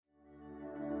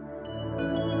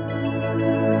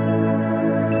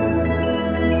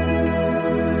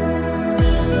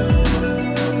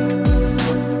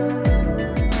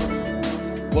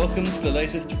welcome to the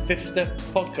latest Fifth Step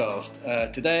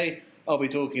podcast. Today I'll be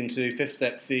talking to Fifth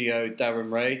Step CEO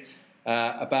Darren Ray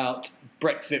about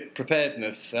Brexit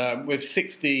preparedness. With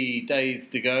 60 days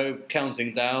to go,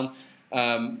 counting down,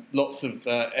 lots of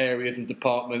areas and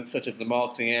departments such as the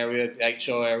marketing area, the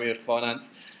HR area, finance,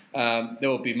 they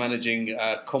will be managing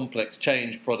complex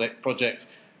change projects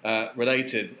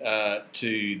related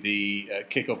to the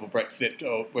kick-off of Brexit,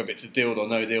 or whether it's a deal or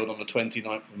no deal on the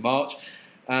 29th of March.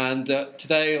 And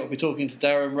today I'll be talking to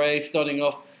Darren Ray, starting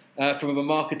off from a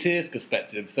marketeer's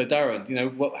perspective. So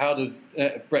Darren, how does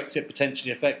Brexit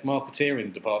potentially affect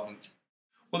marketeering departments?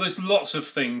 Well, there's lots of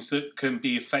things that can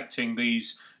be affecting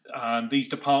these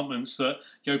departments that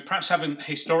perhaps haven't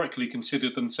historically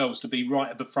considered themselves to be right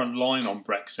at the front line on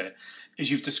Brexit.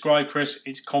 As you've described, Chris,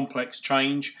 it's complex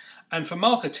change, and for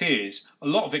marketeers, a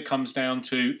lot of it comes down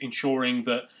to ensuring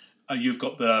that you've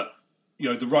got the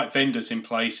right vendors in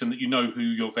place, and that you know who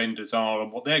your vendors are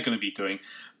and what they're going to be doing.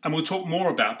 And we'll talk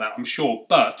more about that, I'm sure.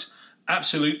 But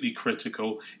absolutely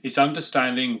critical is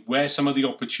understanding where some of the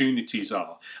opportunities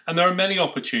are. And there are many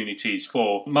opportunities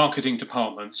for marketing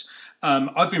departments.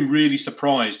 I've been really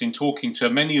surprised in talking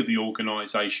to many of the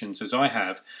organisations, as I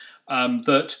have,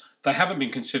 that they haven't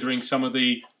been considering some of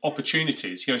the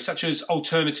opportunities, such as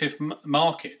alternative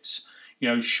markets.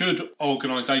 Should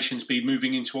organisations be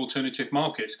moving into alternative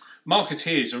markets?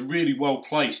 Marketeers are really well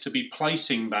placed to be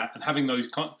placing that and having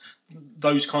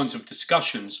those kinds of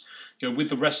discussions, with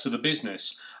the rest of the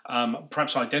business.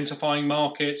 Perhaps identifying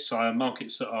markets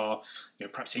that are,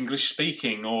 perhaps English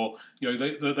speaking, or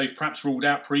they've perhaps ruled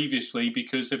out previously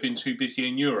because they've been too busy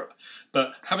in Europe.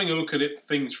 But having a look at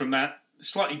things from that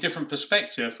slightly different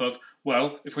perspective of,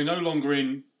 well, if we're no longer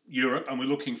in Europe and we're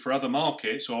looking for other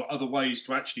markets or other ways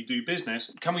to actually do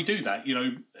business, can we do that?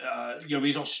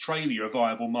 Is Australia a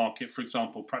viable market, for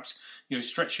example? Perhaps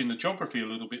stretching the geography a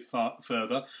little bit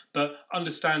further, but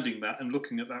understanding that and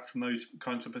looking at that from those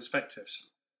kinds of perspectives.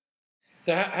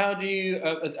 So how do you,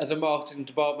 as a marketing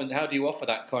department, how do you offer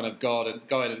that kind of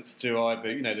guidance to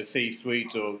either the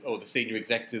C-suite or the senior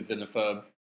executives in the firm?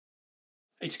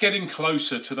 It's getting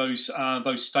closer to those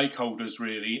stakeholders,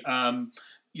 really.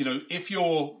 If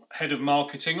you're head of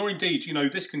marketing, or indeed,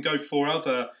 this can go for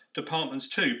other departments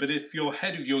too, but if your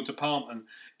head of your department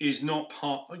is not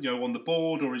part, on the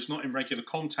board, or is not in regular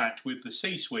contact with the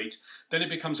C-suite, then it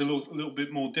becomes a little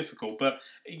bit more difficult. But,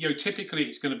 typically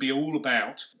it's going to be all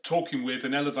about talking with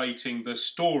and elevating the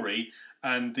story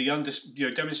and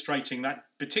demonstrating that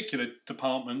particular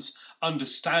department's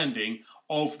understanding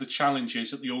of the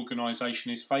challenges that the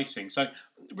organisation is facing. So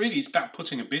really it's about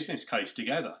putting a business case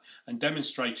together and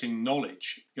demonstrating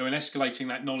knowledge, and escalating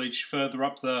that knowledge further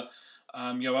up the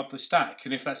stack.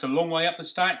 And if that's a long way up the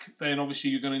stack, then obviously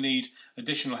you're going to need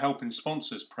additional help and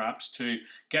sponsors perhaps to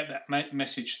get that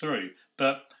message through.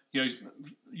 But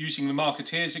using the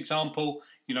marketeers example,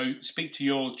 speak to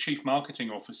your chief marketing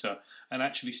officer and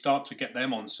actually start to get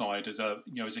them on side as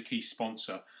a key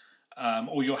sponsor,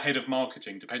 or your head of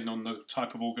marketing, depending on the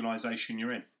type of organisation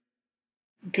you're in.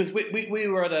 Because we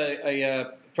were at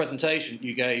a presentation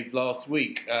you gave last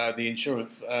week, the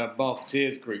insurance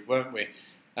marketeers group, weren't we?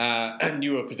 And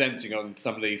you were presenting on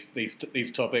some of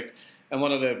these topics. And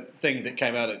one of the things that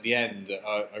came out at the end,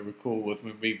 I recall, was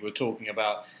when we were talking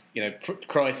about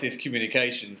crisis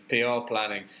communications, PR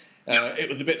planning. It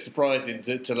was a bit surprising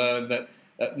to learn that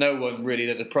no one really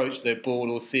had approached their board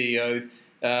or CEOs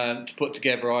to put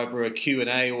together either a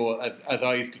Q&A, or as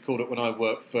I used to call it when I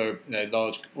worked for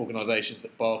large organisations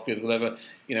at Barclays or whatever,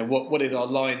 what is our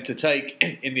line to take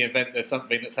in the event there's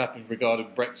something that's happened regarding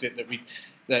Brexit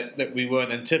that we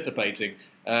weren't anticipating.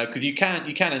 Because you can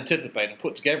anticipate and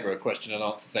put together a question and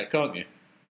answer set, can't you?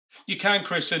 You can,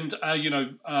 Chris, and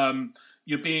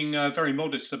you're being very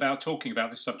modest about talking about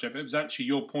this subject. It was actually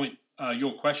your point,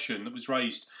 your question that was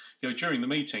raised during the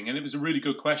meeting, and it was a really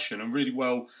good question and really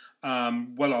well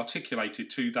articulated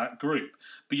to that group.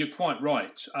 But you're quite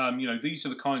right. These are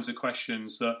the kinds of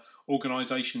questions that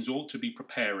organisations ought to be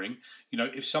preparing.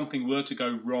 If something were to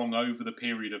go wrong over the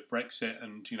period of Brexit,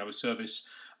 and a service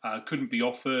couldn't be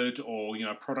offered, or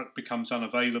a product becomes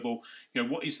unavailable,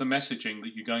 what is the messaging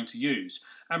that you're going to use?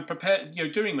 And prepare,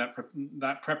 doing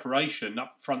that preparation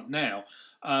up front now.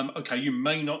 You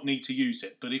may not need to use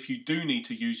it, but if you do need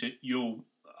to use it, you'll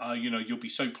be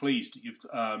so pleased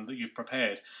that you've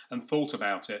prepared and thought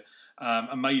about it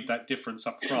and made that difference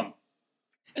up front.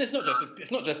 And it's not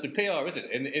just the PR, is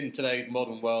it? In today's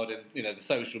modern world, and the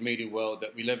social media world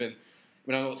that we live in.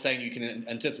 I mean, I'm not saying you can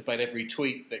anticipate every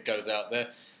tweet that goes out there,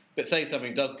 but say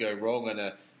something does go wrong and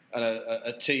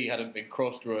a T hadn't been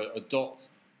crossed, or a dot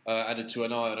added to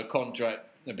an I on a contract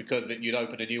because you'd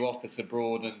opened a new office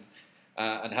abroad, and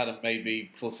and hadn't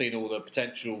maybe foreseen all the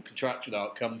potential contractual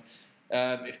outcomes,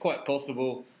 it's quite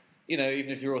possible, even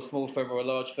if you're a small firm or a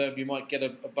large firm, you might get a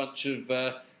bunch of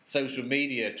social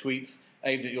media tweets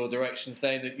aimed at your direction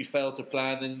saying that you failed to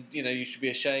plan and, you should be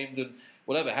ashamed and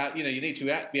whatever. You need to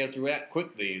be able to react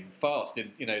quickly and fast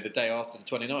in, the day after the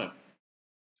 29th.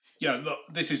 Yeah, look,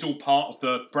 this is all part of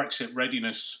the Brexit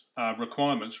readiness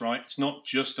requirements, right? It's not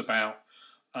just about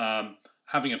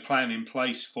having a plan in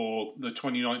place for the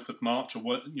 29th of March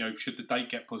or, should the date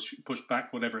get pushed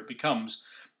back, whatever it becomes.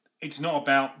 It's not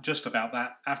just about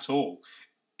that at all.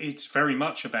 It's very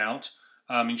much about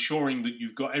ensuring that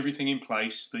you've got everything in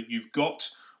place, that you've got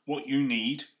what you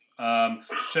need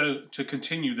to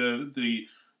continue the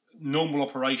normal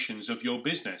operations of your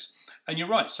business. And you're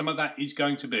right, some of that is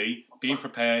going to be being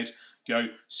prepared.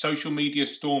 Social media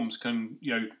storms can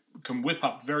whip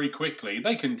up very quickly.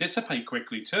 They can dissipate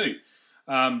quickly too.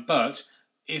 But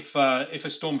if a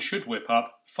storm should whip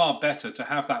up, far better to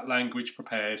have that language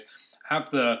prepared, have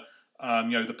the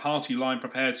party line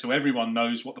prepared so everyone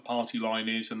knows what the party line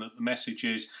is and that the message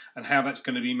is and how that's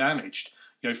going to be managed.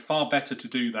 Far better to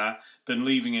do that than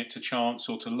leaving it to chance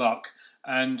or to luck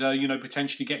and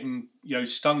potentially getting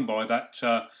stung by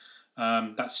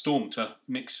that storm, to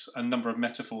mix a number of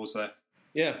metaphors there.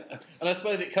 Yeah, and I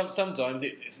suppose it comes sometimes.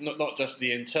 It's not just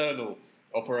the internal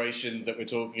operations that we're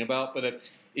talking about, but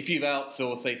if you've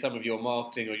outsourced, say, some of your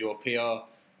marketing or your PR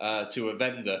to a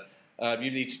vendor,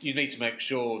 you need to make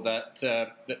sure that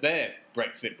they're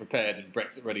Brexit prepared and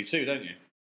Brexit ready too, don't you?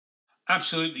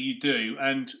 Absolutely, you do.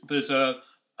 And there's a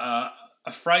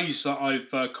phrase that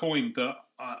I've coined that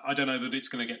I don't know that it's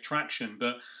going to get traction,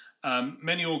 but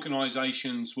many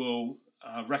organisations will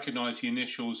recognise the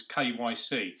initials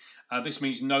KYC. This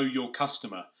means know your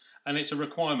customer. And it's a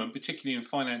requirement, particularly in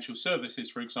financial services,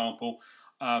 for example,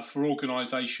 for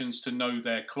organisations to know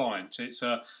their clients. It's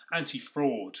an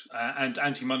anti-fraud and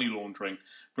anti-money laundering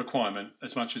requirement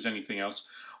as much as anything else.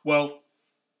 Well,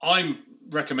 I'm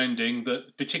recommending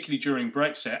that, particularly during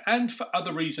Brexit, and for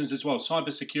other reasons as well,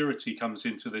 cybersecurity comes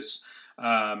into this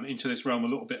realm a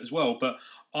little bit as well. But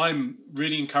I'm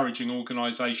really encouraging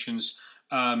organisations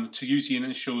to use the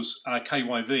initials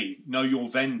KYV, know your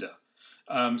vendor.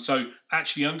 So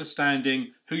actually understanding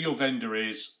who your vendor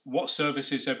is, what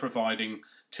services they're providing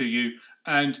to you,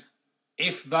 and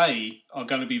if they are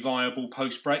going to be viable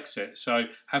post-Brexit. So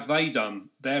have they done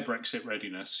their Brexit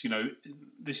readiness?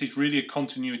 This is really a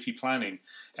continuity planning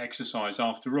exercise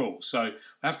after all. So we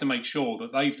have to make sure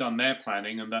that they've done their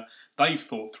planning and that they've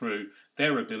thought through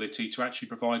their ability to actually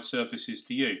provide services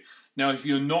to you. Now, if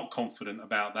you're not confident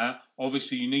about that,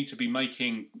 obviously you need to be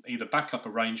making either backup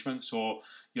arrangements or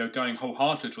going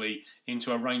wholeheartedly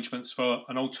into arrangements for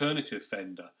an alternative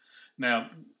vendor.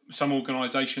 Now, some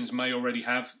organisations may already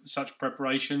have such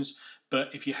preparations,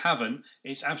 but if you haven't,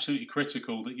 it's absolutely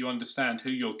critical that you understand who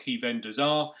your key vendors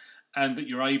are and that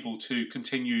you're able to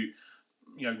continue,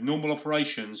 normal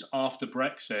operations after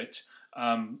Brexit,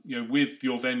 with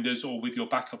your vendors or with your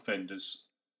backup vendors.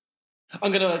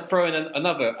 I'm going to throw in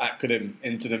another acronym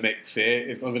into the mix here.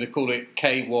 I'm going to call it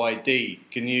KYD.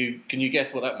 Can you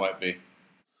guess what that might be?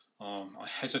 I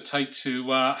hesitate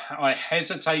to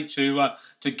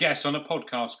guess on a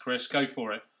podcast, Chris. Go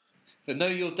for it. So know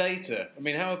your data. I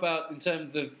mean, how about in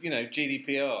terms of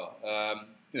GDPR?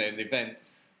 In the event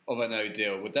of a no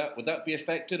deal, would that be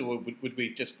affected, or would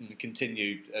we just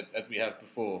continue as we have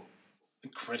before?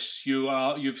 Chris,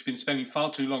 you've been spending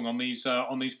far too long on these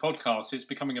podcasts. It's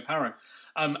becoming apparent.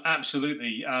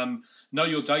 Absolutely. Know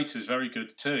your data is very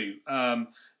good too.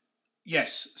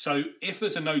 Yes. So if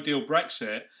there's a no-deal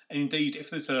Brexit, and indeed if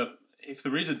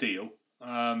there is a deal,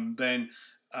 then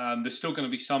there's still going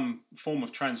to be some form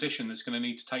of transition that's going to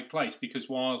need to take place, because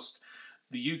whilst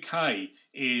the UK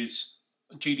is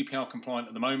GDPR compliant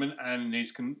at the moment and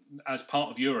is as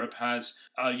part of Europe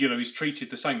is treated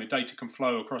the same. The data can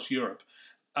flow across Europe.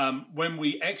 When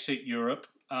we exit Europe,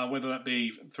 whether that be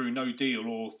through no deal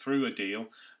or through a deal,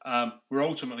 we're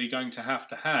ultimately going to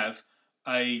have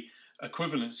a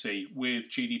equivalency with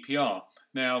GDPR.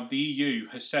 Now, the EU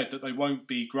has said that they won't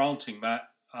be granting that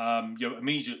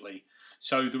immediately.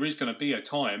 So there is going to be a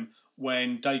time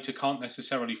when data can't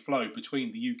necessarily flow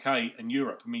between the UK and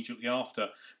Europe immediately after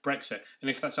Brexit. And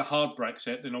if that's a hard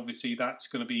Brexit, then obviously that's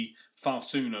going to be far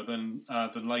sooner than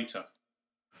later.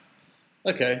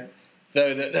 Okay,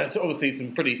 so that's obviously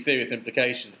some pretty serious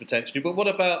implications potentially. But what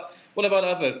about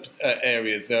other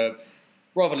areas?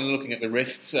 Rather than looking at the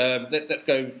risks, let's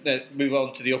move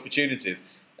on to the opportunities.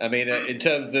 I mean, in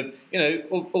terms of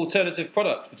alternative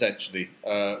products potentially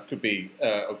could be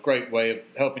a great way of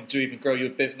helping to even grow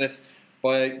your business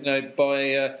by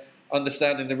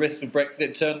understanding the risks of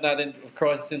Brexit turned that into a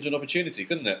crisis into an opportunity,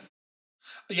 couldn't it?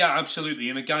 Yeah, absolutely.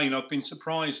 And again, I've been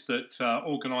surprised that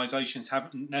organisations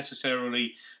haven't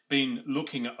necessarily been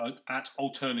looking at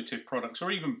alternative products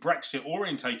or even Brexit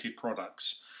orientated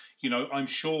products. I'm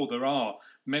sure there are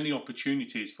many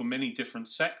opportunities for many different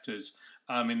sectors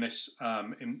in this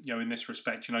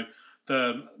respect.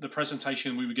 The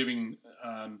presentation we were giving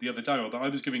the other day, or that I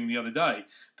was giving the other day,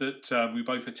 that we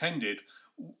both attended,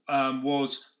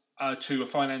 was to a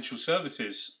financial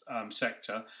services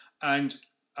sector, and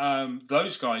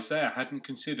those guys there hadn't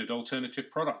considered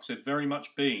alternative products. They'd very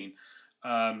much been,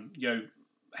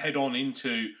 head on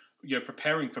into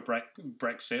preparing for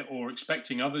Brexit or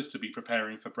expecting others to be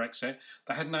preparing for Brexit.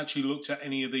 They hadn't actually looked at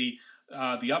any of the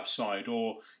upside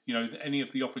or any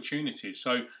of the opportunities.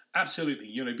 So absolutely,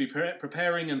 be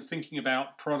preparing and thinking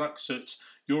about products that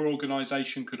your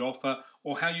organisation could offer,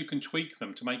 or how you can tweak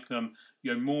them to make them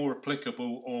more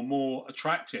applicable or more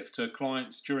attractive to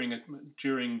clients during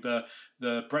the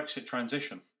Brexit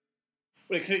transition.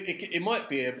 Well, it might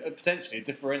be potentially a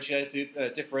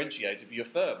differentiator for your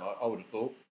firm, I would have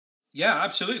thought. Yeah,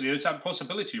 absolutely. There's that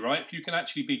possibility, right? If you can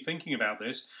actually be thinking about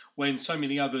this when so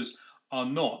many others are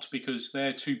not, because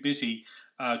they're too busy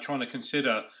trying to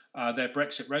consider their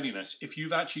Brexit readiness. If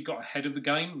you've actually got ahead of the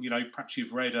game, perhaps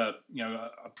you've read a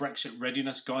Brexit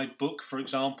readiness guide book, for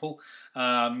example,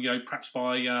 perhaps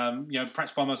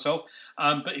by myself.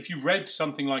 But if you read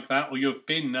something like that, or you've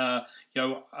been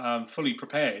fully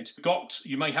prepared,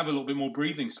 you may have a little bit more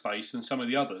breathing space than some of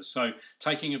the others. So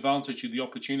taking advantage of the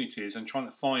opportunities and trying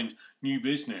to find new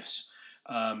business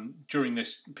during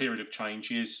this period of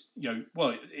change is,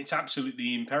 it's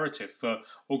absolutely imperative for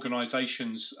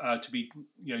organisations to be,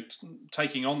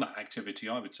 taking on that activity,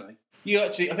 I would say. I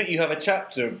think you have a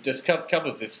chapter just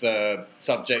covers this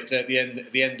subject at the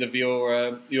end of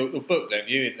your book, don't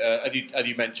you? As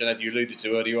you mentioned, as you alluded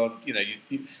to earlier on,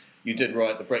 you did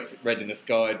write the Brexit Readiness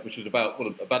Guide, which was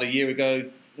about a year ago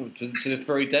to this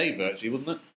very day, virtually, wasn't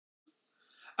it?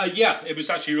 Yeah, it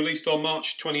was actually released on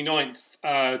March 29th,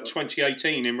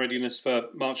 2018, in readiness for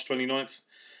March 29th,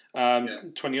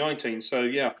 2019. So,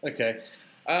 yeah. Okay.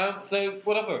 So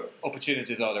what other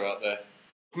opportunities are there out there?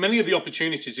 Many of the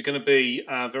opportunities are going to be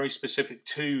very specific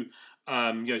to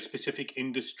specific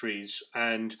industries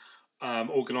and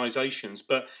organisations.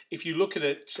 But if you look at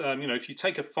it, if you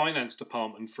take a finance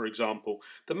department, for example,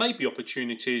 there may be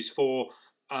opportunities for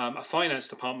a finance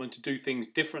department to do things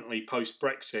differently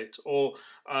post-Brexit, or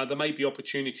there may be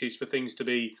opportunities for things to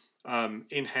be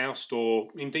in-housed or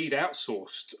indeed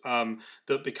outsourced,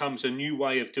 that becomes a new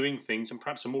way of doing things and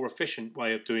perhaps a more efficient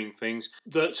way of doing things,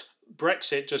 that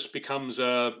Brexit just becomes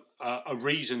a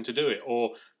reason to do it,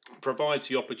 or provides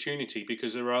the opportunity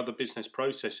because there are other business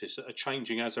processes that are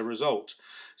changing as a result.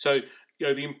 So,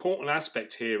 the important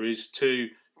aspect here is to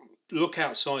look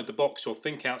outside the box, or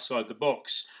think outside the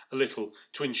box a little,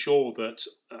 to ensure that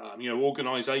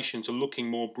organisations are looking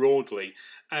more broadly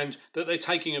and that they're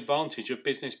taking advantage of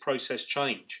business process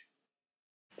change.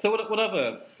 So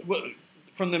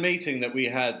from the meeting that we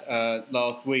had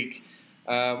last week,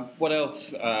 what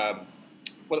else?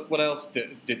 What else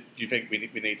did you think we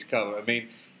need to cover? I mean,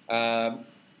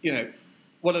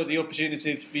 what are the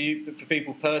opportunities for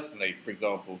people personally, for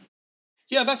example?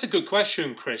 Yeah, that's a good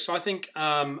question, Chris. I think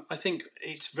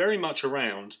it's very much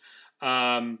around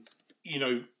the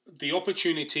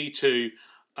opportunity to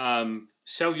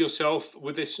sell yourself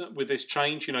with this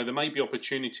change. There may be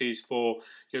opportunities for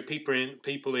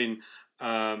people in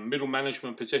middle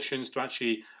management positions to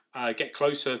actually get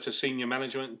closer to senior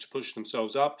management, to push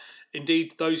themselves up.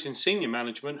 Indeed, those in senior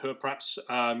management who are perhaps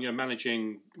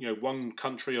managing one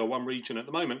country or one region at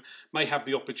the moment may have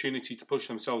the opportunity to push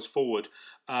themselves forward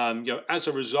as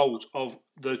a result of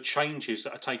the changes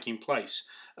that are taking place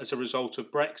as a result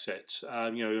of Brexit,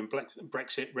 and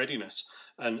Brexit readiness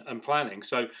and planning.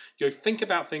 So think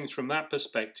about things from that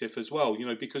perspective as well,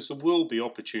 because there will be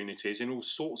opportunities in all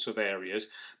sorts of areas,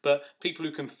 but people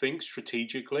who can think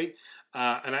strategically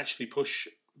and actually push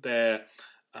their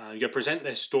present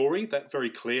their story that very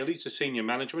clearly to senior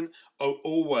management are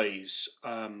always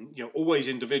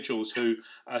individuals who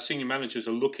senior managers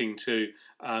are looking to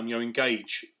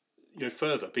engage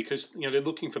further, because they're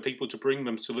looking for people to bring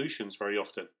them solutions very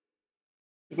often.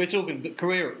 We're talking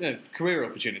career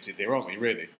opportunities here, aren't we?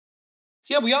 Really?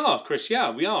 Yeah, we are, Chris.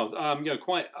 Yeah, we are.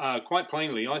 Quite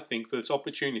plainly, I think there's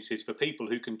opportunities for people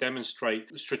who can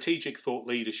demonstrate strategic thought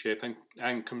leadership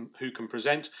and who can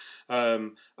present a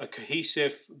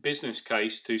cohesive business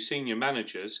case to senior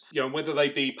managers. Whether they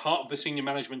be part of the senior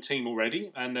management team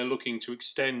already and they're looking to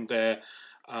extend their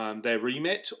their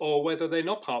remit, or whether they're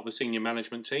not part of the senior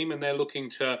management team and they're looking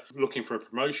for a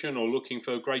promotion or looking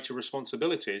for greater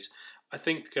responsibilities. I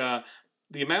think the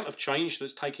amount of change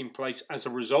that's taking place as a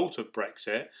result of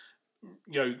Brexit,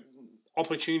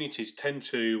 opportunities tend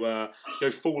to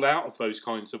fall out of those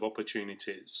kinds of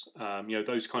opportunities.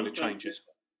 Those kind of changes.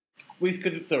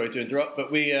 Sorry to interrupt, but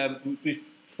we've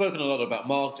spoken a lot about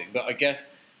marketing, but I guess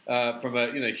from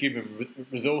a human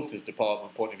resources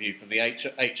department point of view, from the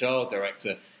HR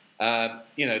director,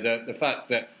 the fact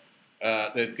that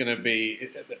there's going to be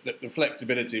the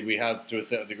flexibility we have to a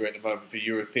certain degree at the moment for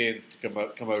Europeans to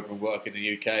come over and work in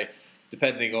the UK,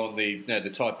 depending on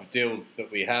the type of deal that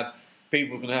we have.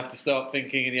 People are going to have to start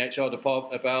thinking in the HR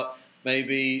department about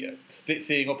maybe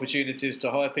seeing opportunities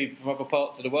to hire people from other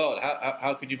parts of the world.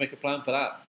 How can you make a plan for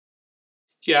that?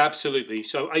 Yeah, absolutely.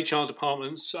 So HR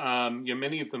departments,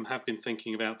 many of them have been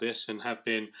thinking about this and have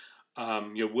been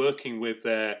working with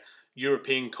their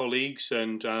European colleagues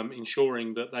and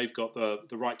ensuring that they've got the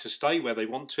right to stay where they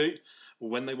want to or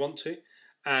when they want to.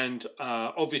 And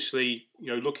obviously,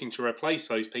 looking to replace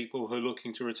those people who are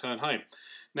looking to return home.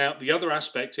 Now, the other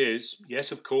aspect is,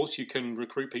 yes, of course, you can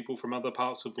recruit people from other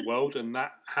parts of the world, and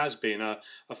that has been a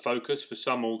focus for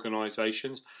some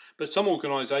organisations. But some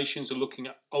organisations are looking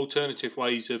at alternative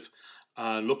ways of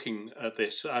looking at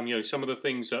this. Some of the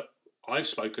things that I've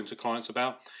spoken to clients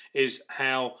about is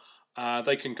how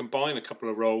they can combine a couple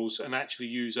of roles and actually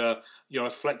use a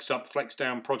flex up, flex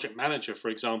down project manager, for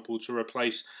example, to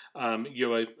replace a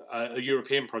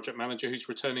European project manager who's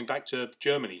returning back to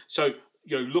Germany. So,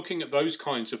 looking at those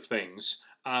kinds of things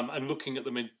and looking at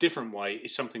them in a different way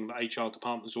is something that HR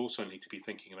departments also need to be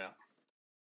thinking about.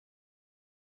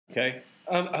 Okay.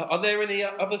 Are there any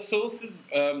other sources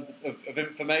of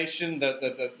information that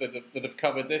have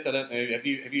covered this? I don't know. Have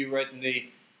you read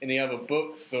any other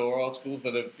books or articles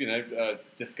that have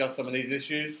discussed some of these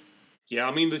issues? Yeah,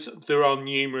 I mean, there are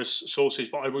numerous sources,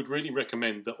 but I would really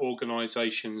recommend that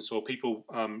organisations or people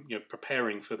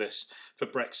preparing for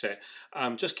Brexit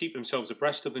just keep themselves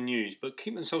abreast of the news, but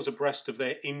keep themselves abreast of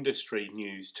their industry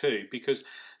news too, because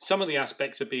some of the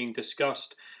aspects are being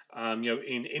discussed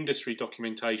in industry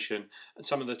documentation and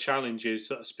some of the challenges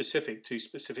that are specific to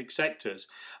specific sectors.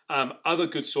 Other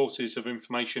good sources of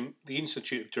information, the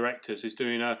Institute of Directors is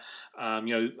doing a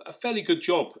fairly good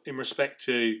job in respect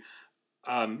to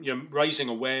raising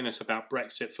awareness about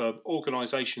Brexit for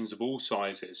organisations of all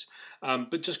sizes,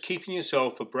 but just keeping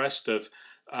yourself abreast of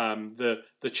the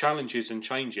challenges and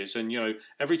changes. And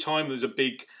every time there's a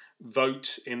big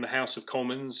vote in the House of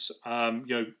Commons,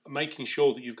 making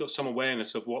sure that you've got some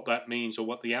awareness of what that means or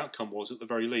what the outcome was at the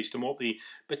very least, and what the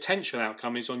potential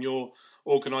outcome is on your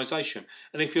organisation.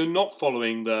 And if you're not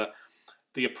following the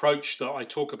approach that I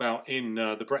talk about in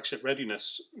the Brexit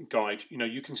Readiness Guide,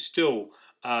 you can still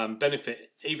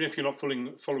benefit, even if you're not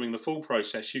following the full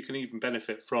process. You can even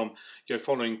benefit from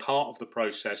following part of the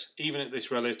process, even at this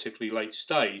relatively late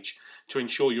stage, to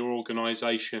ensure your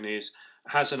organisation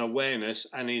has an awareness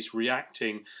and is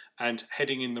reacting and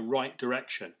heading in the right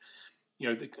direction.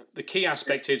 The key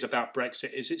aspect is about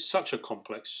Brexit is it's such a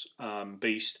complex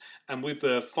beast, and with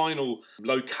the final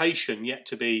location yet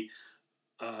to be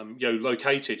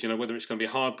located, whether it's going to be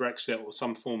a hard Brexit or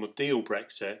some form of deal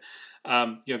Brexit,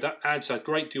 that adds a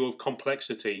great deal of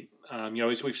complexity,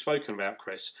 as we've spoken about,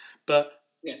 Chris. But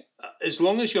as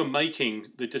long as you're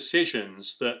making the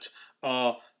decisions that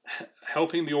are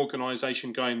helping the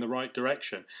organisation go in the right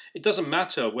direction, it doesn't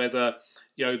matter whether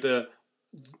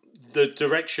the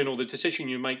direction or the decision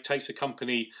you make takes a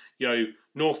company,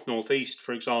 northeast,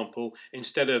 for example,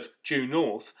 instead of due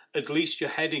north. At least you're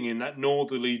heading in that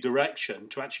northerly direction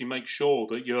to actually make sure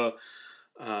that you're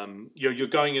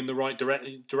going in the right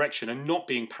direction and not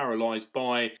being paralysed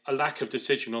by a lack of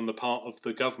decision on the part of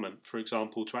the government, for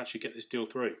example, to actually get this deal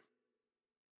through.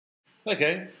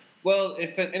 Okay. Well,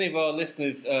 if any of our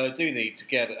listeners do need to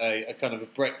get a kind of a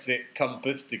Brexit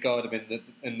compass to guide them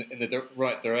in the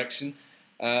right direction,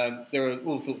 there are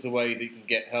all sorts of ways that you can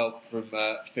get help from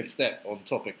Fifth Step on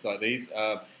topics like these.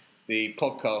 The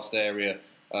podcast area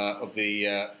of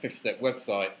the Fifth Step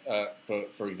website,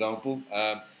 for example,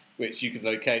 which you can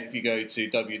locate if you go to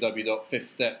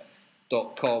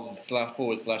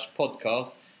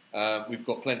www.fifthstep.com/podcast. We've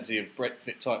got plenty of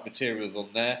Brexit type materials on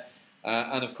there.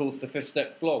 And of course the Fifth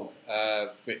Step blog,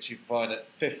 which you can find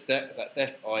at Fifth Step, that's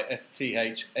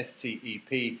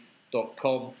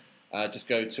FIFTHSTEP.com. Just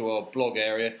go to our blog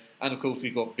area. And of course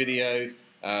we've got videos,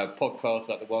 podcasts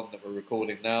like the one that we're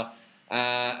recording now.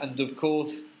 And of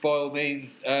course, by all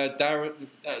means, Darren,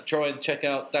 try and check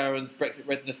out Darren's Brexit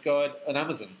Readiness Guide on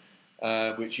Amazon.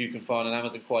 which you can find on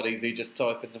Amazon quite easily. Just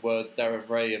type in the words Darren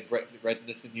Ray and Brexit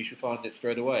readiness, and you should find it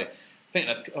straight away. I think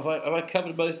have I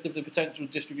covered most of the potential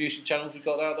distribution channels we've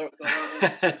got out there?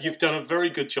 You've done a very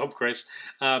good job, Chris,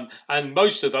 and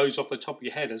most of those off the top of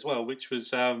your head as well, which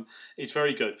was is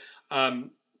very good.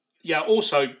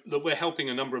 Also, that we're helping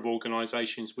a number of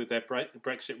organisations with their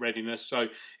Brexit readiness. So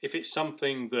if it's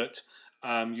something that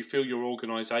you feel your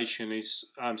organisation is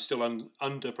still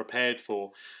under-prepared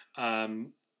for,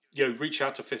 reach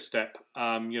out to Fifth Step.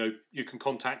 You can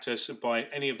contact us by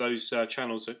any of those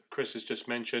channels that Chris has just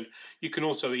mentioned. You can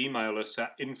also email us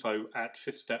at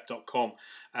info@fifthstep.com,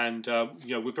 and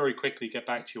we'll very quickly get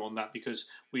back to you on that, because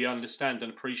we understand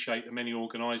and appreciate that many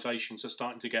organisations are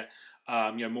starting to get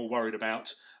more worried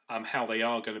about how they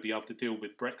are going to be able to deal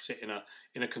with Brexit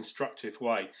in a constructive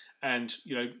way, and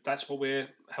that's what we're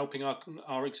helping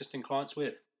our existing clients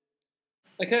with.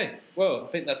 Okay, well, I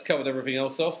think that's covered everything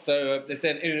else off. So, if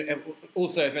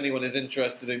anyone is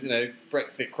interested in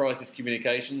Brexit crisis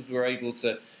communications, we're able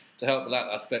to help with that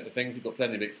aspect of things. We've got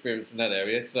plenty of experience in that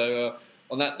area. So,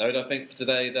 on that note, I think for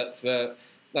today that's the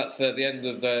end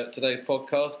of today's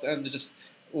podcast, and just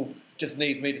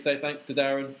needs me to say thanks to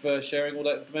Darren for sharing all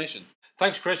that information.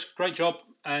 Thanks, Chris. Great job,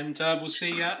 and we'll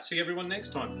see everyone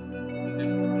next time.